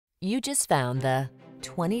You just found the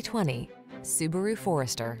 2020 Subaru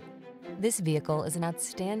Forester. This vehicle is an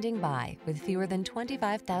outstanding buy with fewer than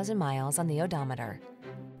 25,000 miles on the odometer.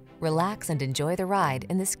 Relax and enjoy the ride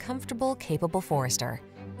in this comfortable, capable Forester.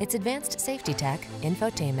 Its advanced safety tech,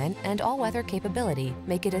 infotainment, and all-weather capability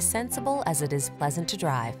make it as sensible as it is pleasant to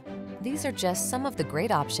drive. These are just some of the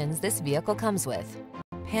great options this vehicle comes with: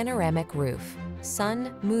 panoramic roof,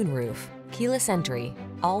 sun, moon roof, keyless entry,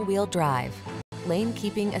 all-wheel drive, lane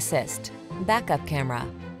keeping assist, backup camera,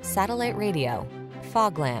 satellite radio,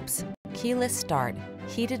 fog lamps, keyless start,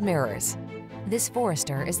 heated mirrors. This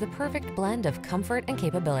Forester is the perfect blend of comfort and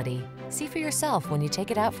capability. See for yourself when you take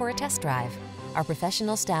it out for a test drive. Our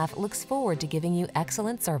professional staff looks forward to giving you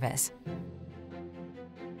excellent service.